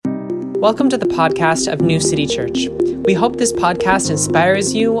Welcome to the podcast of New City Church. We hope this podcast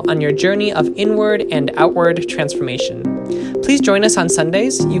inspires you on your journey of inward and outward transformation. Please join us on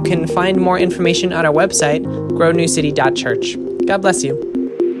Sundays. You can find more information on our website, grownewcity.church. God bless you.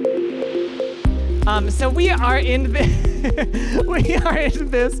 So we are in this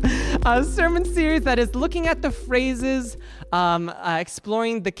sermon series that is looking at the phrases,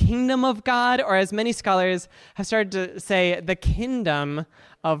 exploring the kingdom of God, or as many scholars have started to say, the kingdom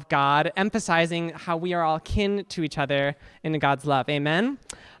of God, emphasizing how we are all kin to each other in God's love. Amen?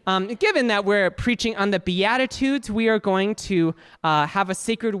 Given that we're preaching on the Beatitudes, we are going to have a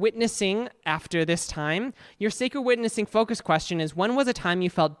sacred witnessing after this time. Your sacred witnessing focus question is, when was a time you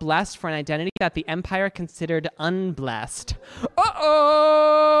felt blessed for an identity that the empire considered unblessed?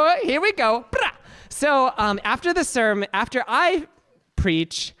 Uh-oh! Here we go. So after the sermon, after I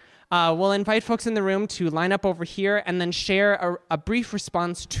preach, we'll invite folks in the room to line up over here and then share a brief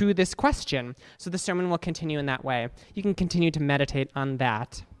response to this question. So the sermon will continue in that way. You can continue to meditate on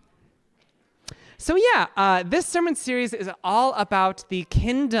that. So this sermon series is all about the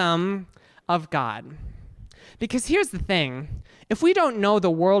kingdom of God. Because here's the thing. If we don't know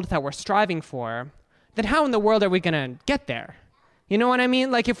the world that we're striving for, then how in the world are we going to get there? You know what I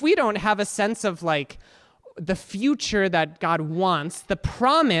mean? Like, if we don't have a sense of, like, the future that God wants, the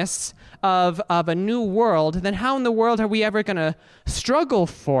promise of a new world, then how in the world are we ever going to struggle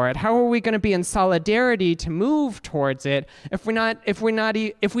for it? How are we going to be in solidarity to move towards it if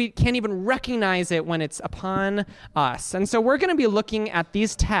we can't even recognize it when it's upon us? And so we're going to be looking at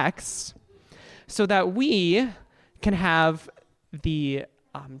these texts so that we can have the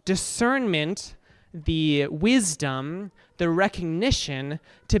discernment, the wisdom, the recognition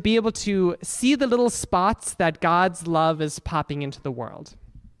to be able to see the little spots that God's love is popping into the world.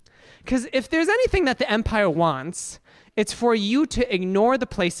 Because if there's anything that the empire wants, it's for you to ignore the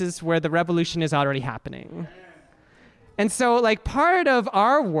places where the revolution is already happening. And so, like, part of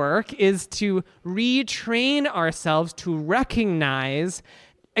our work is to retrain ourselves to recognize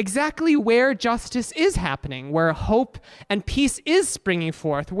exactly where justice is happening, where hope and peace is springing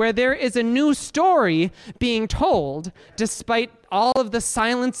forth, where there is a new story being told, despite all of the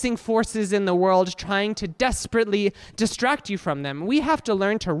silencing forces in the world trying to desperately distract you from them. We have to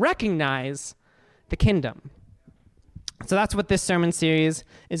learn to recognize the kingdom. So that's what this sermon series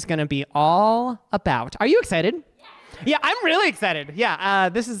is going to be all about. Are you excited? Yeah, I'm really excited. Yeah,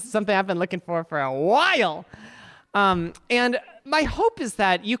 this is something I've been looking for a while. And my hope is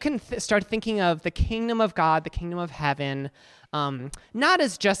that you can start thinking of the kingdom of God, the kingdom of heaven, not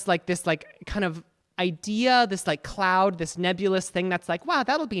as just like this like kind of idea, this like cloud, this nebulous thing that's like, wow,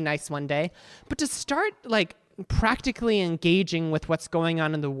 that'll be nice one day, but to start like practically engaging with what's going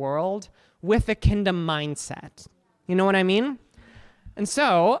on in the world with a kingdom mindset. You know what I mean? And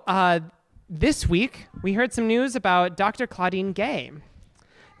so this week, we heard some news about Dr. Claudine Gay,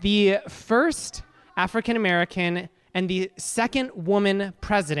 the first African-American and the second woman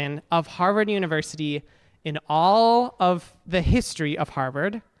president of Harvard University in all of the history of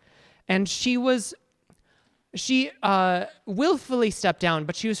Harvard. And she willfully stepped down,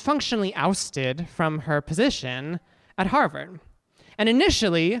 but she was functionally ousted from her position at Harvard. And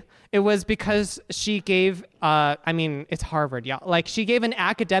initially, it was because she gave, it's Harvard, yeah. Like, she gave an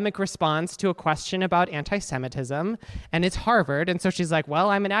academic response to a question about anti-Semitism, and it's Harvard. And so she's like, well,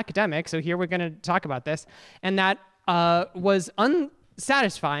 I'm an academic, so here we're going to talk about this. And that was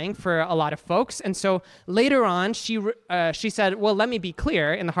unsatisfying for a lot of folks. And so later on, she said, well, let me be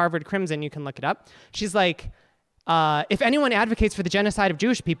clear. In the Harvard Crimson, you can look it up. She's like, if anyone advocates for the genocide of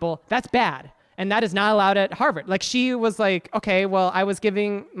Jewish people, that's bad. And that is not allowed at Harvard. Like, she was like, okay, well, I was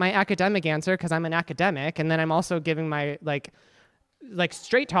giving my academic answer because I'm an academic, and then I'm also giving my like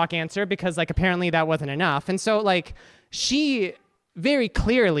straight talk answer because like apparently that wasn't enough. And so like she very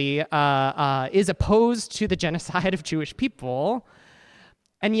clearly is opposed to the genocide of Jewish people,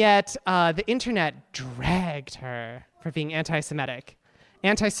 and yet the internet dragged her for being anti-Semitic.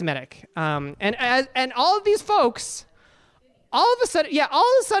 And all of these folks. All of a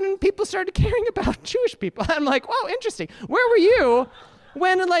sudden, people started caring about Jewish people. I'm like, wow, interesting. Where were you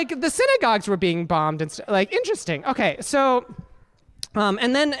when, like, the synagogues were being bombed and like, interesting. Okay, so,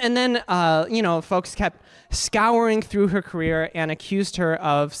 and then, folks kept scouring through her career and accused her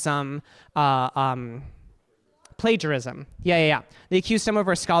of some plagiarism. Yeah. They accused some of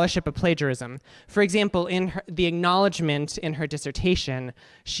her scholarship of plagiarism. For example, in the acknowledgement in her dissertation,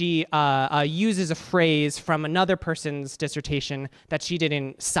 she uses a phrase from another person's dissertation that she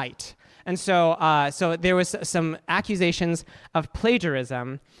didn't cite. And so there was some accusations of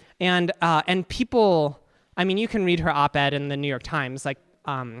plagiarism, and people, I mean, you can read her op-ed in the New York Times, like,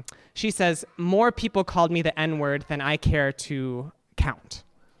 she says, more people called me the N-word than I care to count.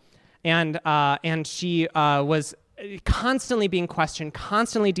 And she was constantly being questioned,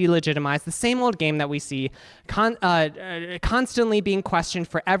 constantly delegitimized, the same old game that we see, constantly being questioned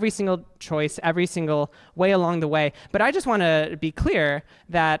for every single choice, every single way along the way. But I just want to be clear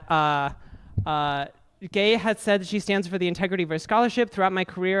that Gay had said that she stands for the integrity of her scholarship. Throughout my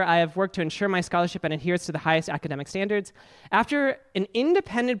career, I have worked to ensure my scholarship and adheres to the highest academic standards. After an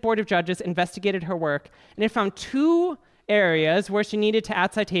independent board of judges investigated her work, and it found 2 areas where she needed to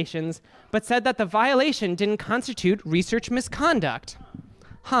add citations, but said that the violation didn't constitute research misconduct.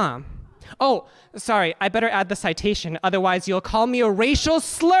 Oh, sorry, I better add the citation, otherwise you'll call me a racial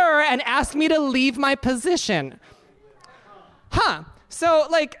slur and ask me to leave my position. So,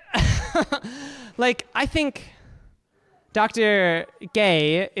 like, I think Dr.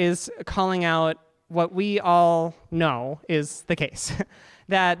 Gay is calling out what we all know is the case,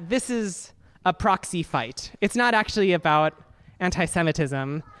 that this is a proxy fight. It's not actually about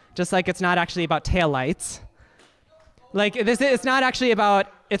anti-Semitism, just like it's not actually about taillights. Like it's not actually about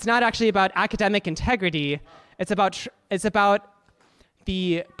academic integrity. It's about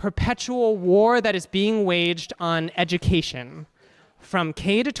the perpetual war that is being waged on education, from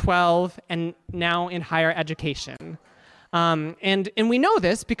K to 12 and now in higher education. And we know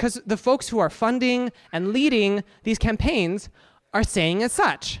this because the folks who are funding and leading these campaigns are saying as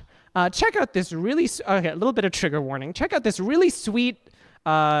such. Check out this really, okay, a little bit of trigger warning. Check out this really sweet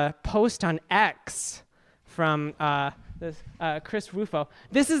post on X from Chris Rufo.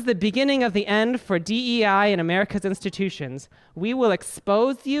 This is the beginning of the end for DEI in America's institutions. We will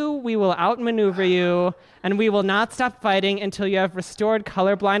expose you, we will outmaneuver you, and we will not stop fighting until you have restored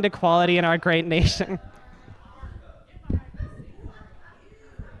colorblind equality in our great nation.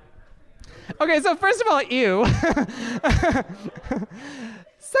 Okay, so first of all, ew.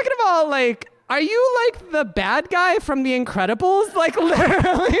 Second of all, like, are you like the bad guy from The Incredibles? Like,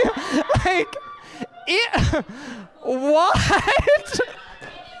 literally, like, what?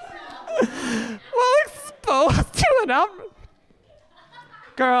 Well, exposed to an up.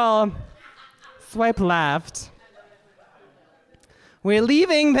 Girl, swipe left. We're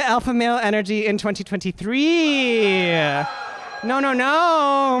leaving the alpha male energy in 2023.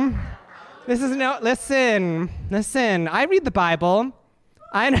 No. Listen, I read the Bible.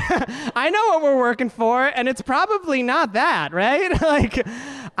 I know what we're working for, and it's probably not that, right? Like,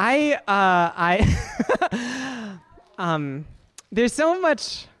 there's so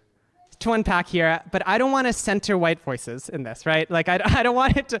much to unpack here, but I don't want to center white voices in this, right? Like, I don't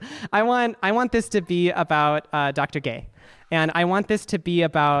want it to. I want this to be about Dr. Gay, and I want this to be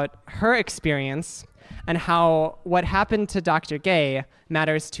about her experience and how what happened to Dr. Gay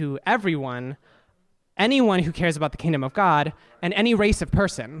matters to everyone. Anyone who cares about the kingdom of God and any race of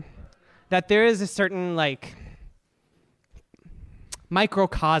person, that there is a certain like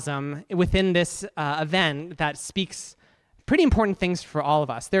microcosm within this event that speaks pretty important things for all of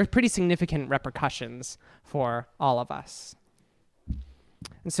us. There are pretty significant repercussions for all of us.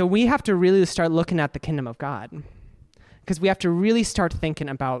 And so we have to really start looking at the kingdom of God, because we have to really start thinking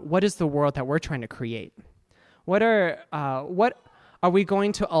about what is the world that we're trying to create. What are we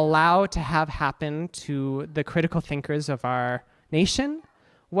going to allow to have happen to the critical thinkers of our nation?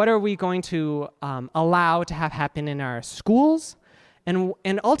 What are we going to allow to have happen in our schools? And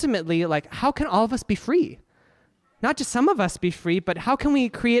ultimately, like, how can all of us be free? Not just some of us be free, but how can we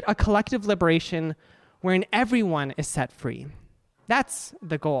create a collective liberation wherein everyone is set free? That's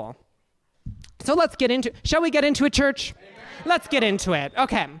the goal. So shall we get into it, church? Amen. Let's get into it.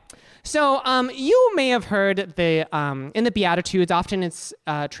 Okay. So you may have heard in the Beatitudes, often it's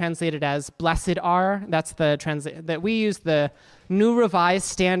translated as "blessed are." That's that we use the New Revised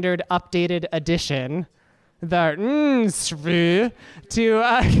Standard Updated Edition, the to.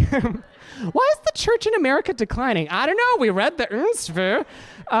 Why is the church in America declining? I don't know. We read the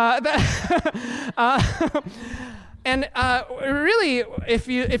and really, if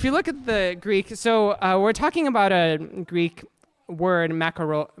you look at the Greek, so we're talking about a Greek word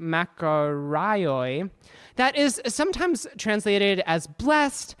makarioi that is sometimes translated as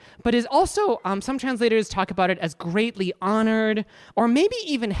blessed, but is also some translators talk about it as greatly honored or maybe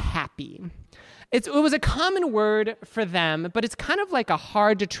even happy. It was a common word for them, but it's kind of like a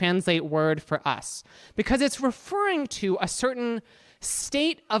hard to translate word for us because it's referring to a certain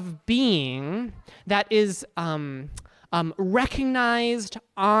state of being that is recognized,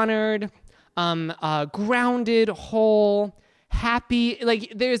 honored, grounded, whole, happy.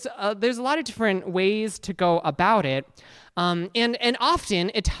 Like there's a lot of different ways to go about it, And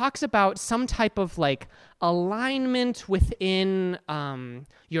often it talks about some type of like alignment within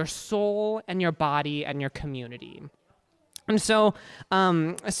your soul and your body and your community. And so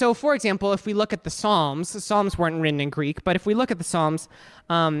for example, if we look at the Psalms weren't written in Greek, but if we look at the Psalms,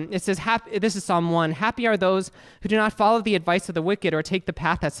 it says, this is Psalm 1, "Happy are those who do not follow the advice of the wicked or take the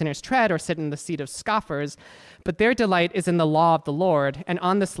path that sinners tread or sit in the seat of scoffers, but their delight is in the law of the Lord, and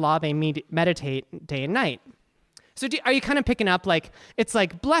on this law they meditate day and night." So are you kind of picking up, like, it's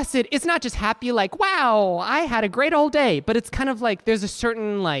like blessed, it's not just happy, like, wow, I had a great old day, but it's kind of like there's a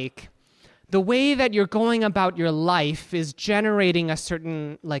certain, like, the way that you're going about your life is generating a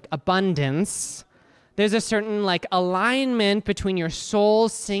certain, like, abundance. There's a certain, like, alignment between your soul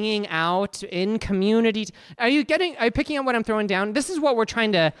singing out in community. Are you picking up what I'm throwing down? This is what we're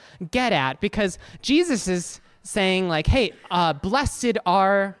trying to get at, because Jesus is saying, like, hey, blessed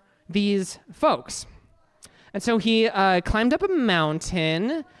are these folks. And so he climbed up a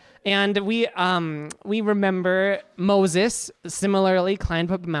mountain, and we remember Moses similarly climbed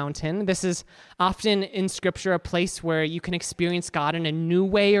up a mountain. This is often in Scripture a place where you can experience God in a new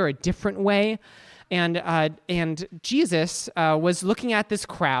way or a different way. And Jesus was looking at this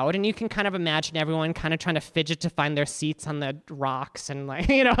crowd, and you can kind of imagine everyone kind of trying to fidget to find their seats on the rocks, and like,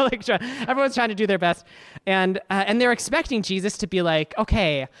 you know, like everyone's trying to do their best, and they're expecting Jesus to be like,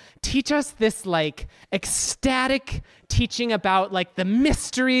 okay, teach us this like ecstatic teaching about like the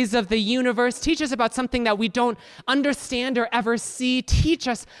mysteries of the universe. Teach us about something that we don't understand or ever see. Teach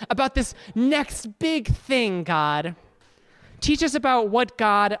us about this next big thing, God. Teach us about what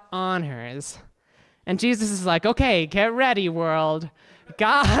God honors. And Jesus is like, okay, get ready, world.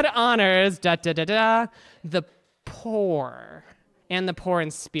 God honors the poor and the poor in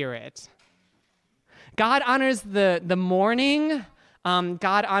spirit. God honors the mourning.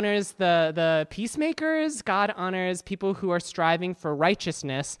 God honors the peacemakers. God honors people who are striving for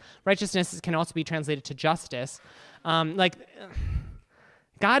righteousness. Righteousness can also be translated to justice. God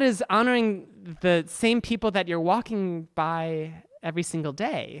is honoring the same people that you're walking by every single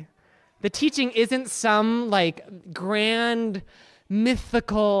day. The teaching isn't some like grand,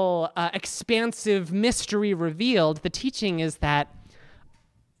 mythical, expansive mystery revealed. The teaching is that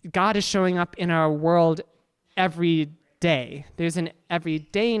God is showing up in our world every day. There's an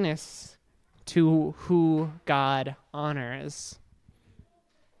everydayness to who God honors.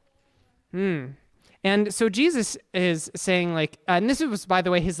 And so Jesus is saying, like, and this was, by the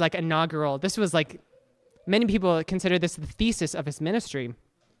way, his like inaugural. This was like, many people consider this the thesis of his ministry.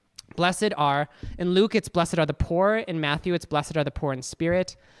 Blessed are, in Luke, it's blessed are the poor. In Matthew, it's blessed are the poor in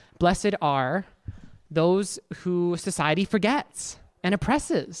spirit. Blessed are those who society forgets and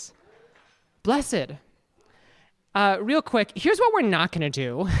oppresses. Blessed. Real quick, here's what we're not going to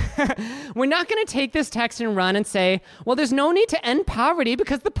do. We're not going to take this text and run and say, well, there's no need to end poverty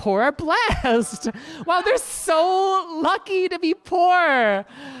because the poor are blessed. Wow, they're so lucky to be poor.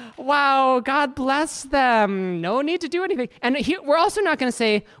 Wow, God bless them. No need to do anything. And here, we're also not going to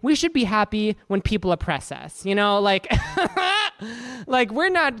say we should be happy when people oppress us. You know, like, like we're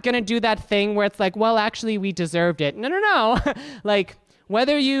not going to do that thing where it's like, well, actually, we deserved it. No. Like,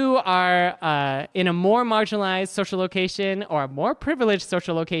 whether you are in a more marginalized social location or a more privileged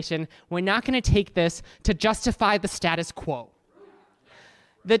social location, we're not going to take this to justify the status quo.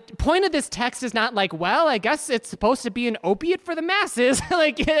 The point of this text is not like, well, I guess it's supposed to be an opiate for the masses.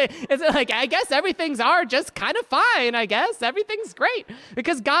 It's like, I guess everything's just kind of fine. I guess everything's great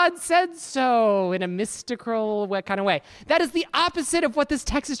because God said so in a mystical kind of way. That is the opposite of what this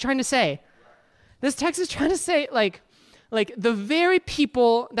text is trying to say. This text is trying to say, like the very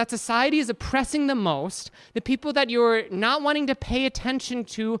people that society is oppressing the most, the people that you're not wanting to pay attention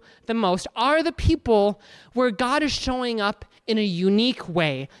to the most, are the people where God is showing up in a unique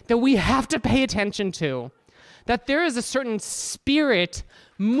way that we have to pay attention to. That there is a certain spirit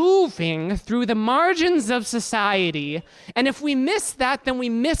moving through the margins of society, and if we miss that, then we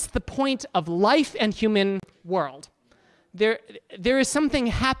miss the point of life and human world. There is something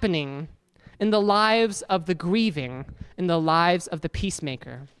happening in the lives of the grieving, in the lives of the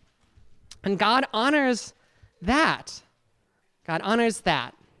peacemaker. And God honors that. God honors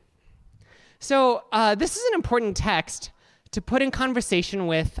that. So this is an important text to put in conversation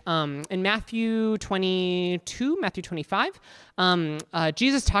with, in Matthew 22, Matthew 25,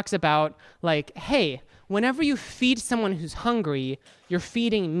 Jesus talks about, like, hey, whenever you feed someone who's hungry, you're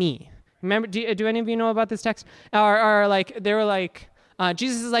feeding me. Remember, do any of you know about this text? Or like, they were like,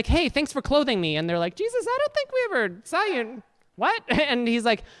 Jesus is like, hey, thanks for clothing me. And they're like, Jesus, I don't think we ever saw you. What? And he's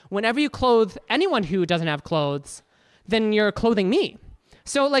like, whenever you clothe anyone who doesn't have clothes, then you're clothing me.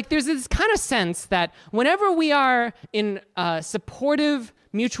 So like there's this kind of sense that whenever we are in a supportive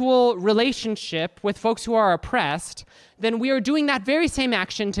mutual relationship with folks who are oppressed, then we are doing that very same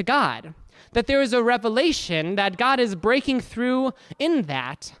action to God. That there is a revelation that God is breaking through in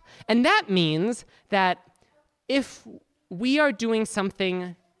that. And that means that if we are doing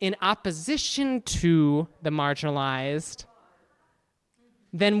something in opposition to the marginalized,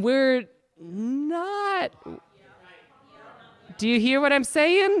 then we're not... Do you hear what I'm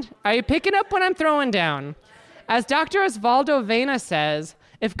saying? Are you picking up what I'm throwing down? As Dr. Osvaldo Vena says,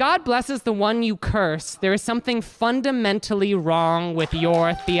 if God blesses the one you curse, there is something fundamentally wrong with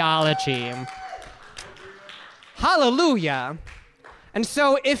your theology. Hallelujah. And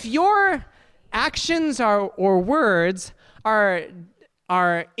so if your actions or words are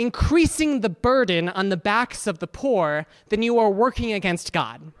increasing the burden on the backs of the poor, then you are working against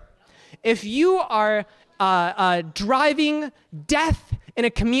God. If you are driving death in a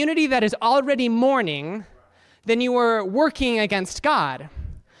community that is already mourning, then you are working against God.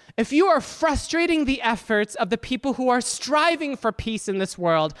 If you are frustrating the efforts of the people who are striving for peace in this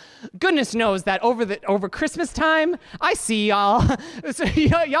world, goodness knows that over Christmas time, I see y'all, so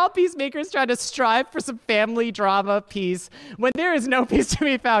y'all peacemakers trying to strive for some family drama peace when there is no peace to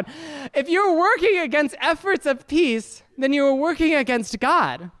be found. If you're working against efforts of peace, then you are working against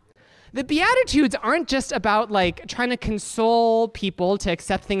God. The Beatitudes aren't just about like trying to console people to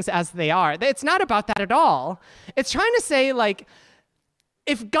accept things as they are. It's not about that at all. It's trying to say like,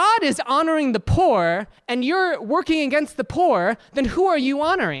 if God is honoring the poor and you're working against the poor, then who are you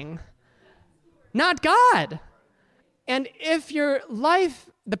honoring? Not God. And if your life,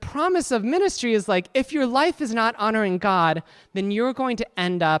 the promise of ministry is like, if your life is not honoring God, then you're going to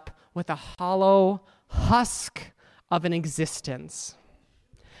end up with a hollow husk of an existence.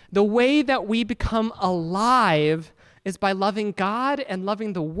 The way that we become alive is by loving God and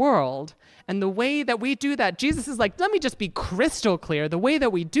loving the world. And the way that we do that, Jesus is like, let me just be crystal clear. The way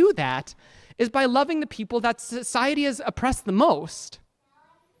that we do that is by loving the people that society has oppressed the most.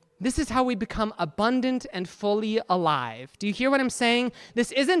 This is how we become abundant and fully alive. Do you hear what I'm saying?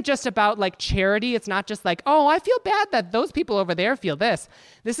 This isn't just about like charity. It's not just like, oh, I feel bad that those people over there feel this.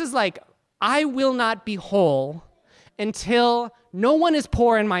 This is like, I will not be whole until no one is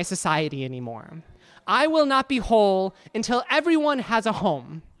poor in my society anymore. I will not be whole until everyone has a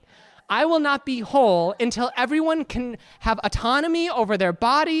home. I will not be whole until everyone can have autonomy over their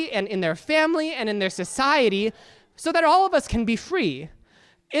body and in their family and in their society so that all of us can be free.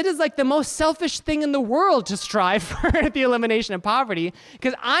 It is like the most selfish thing in the world to strive for the elimination of poverty,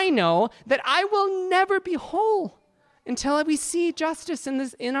 because I know that I will never be whole until we see justice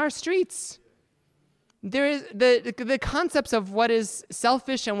in our streets. There is the concepts of what is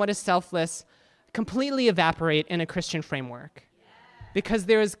selfish and what is selfless completely evaporate in a Christian framework, because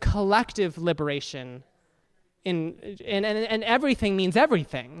there is collective liberation and everything means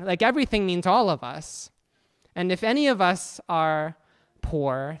everything. Like everything means all of us. And if any of us are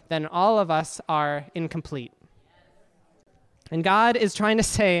poor, then all of us are incomplete. And God is trying to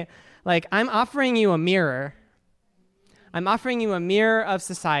say, like, I'm offering you a mirror. I'm offering you a mirror of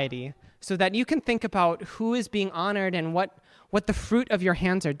society so that you can think about who is being honored and what the fruit of your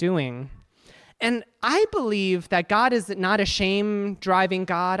hands are doing. And I believe that God is not a shame-driving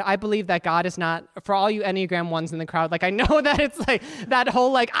God. I believe that God is not, for all you Enneagram ones in the crowd, like I know that it's like that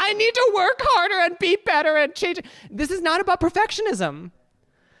whole like, I need to work harder and be better and change. This is not about perfectionism.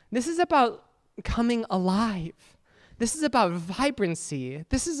 This is about coming alive. This is about vibrancy.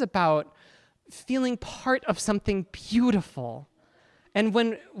 This is about feeling part of something beautiful. And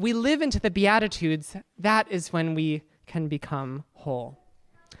when we live into the Beatitudes, that is when we can become whole.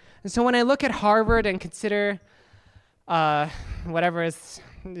 And so when I look at Harvard and consider whatever his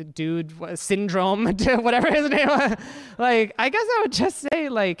syndrome, whatever his name was, like, I guess I would just say,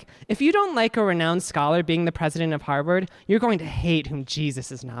 like, if you don't like a renowned scholar being the president of Harvard, you're going to hate whom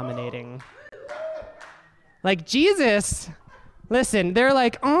Jesus is nominating. Like, Jesus, listen, they're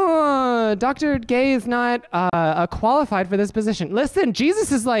like, oh, Dr. Gay is not qualified for this position. Listen,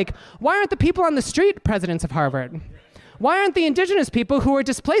 Jesus is like, why aren't the people on the street presidents of Harvard? Why aren't the indigenous people who were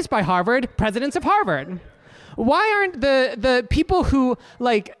displaced by Harvard presidents of Harvard? Why aren't the people who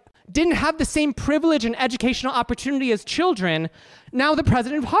like didn't have the same privilege and educational opportunity as children now the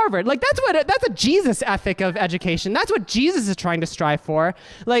president of Harvard? Like that's a Jesus ethic of education. That's what Jesus is trying to strive for.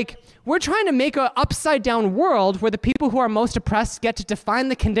 Like we're trying to make an upside down world where the people who are most oppressed get to define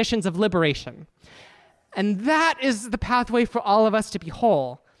the conditions of liberation. And that is the pathway for all of us to be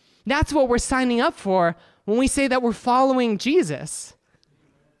whole. That's what we're signing up for when we say that we're following Jesus.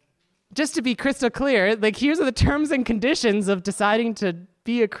 Just to be crystal clear, like here's the terms and conditions of deciding to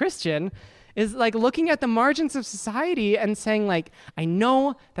be a Christian is like looking at the margins of society and saying like, I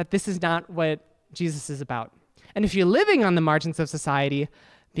know that this is not what Jesus is about. And if you're living on the margins of society,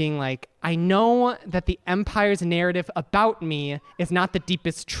 being like, I know that the empire's narrative about me is not the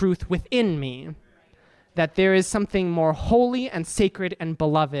deepest truth within me, that there is something more holy and sacred and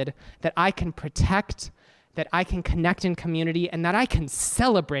beloved that I can protect, that I can connect in community, and that I can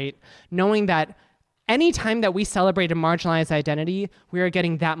celebrate, knowing that anytime that we celebrate a marginalized identity, we are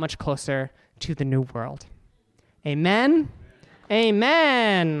getting that much closer to the new world. Amen?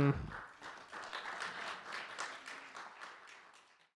 Amen.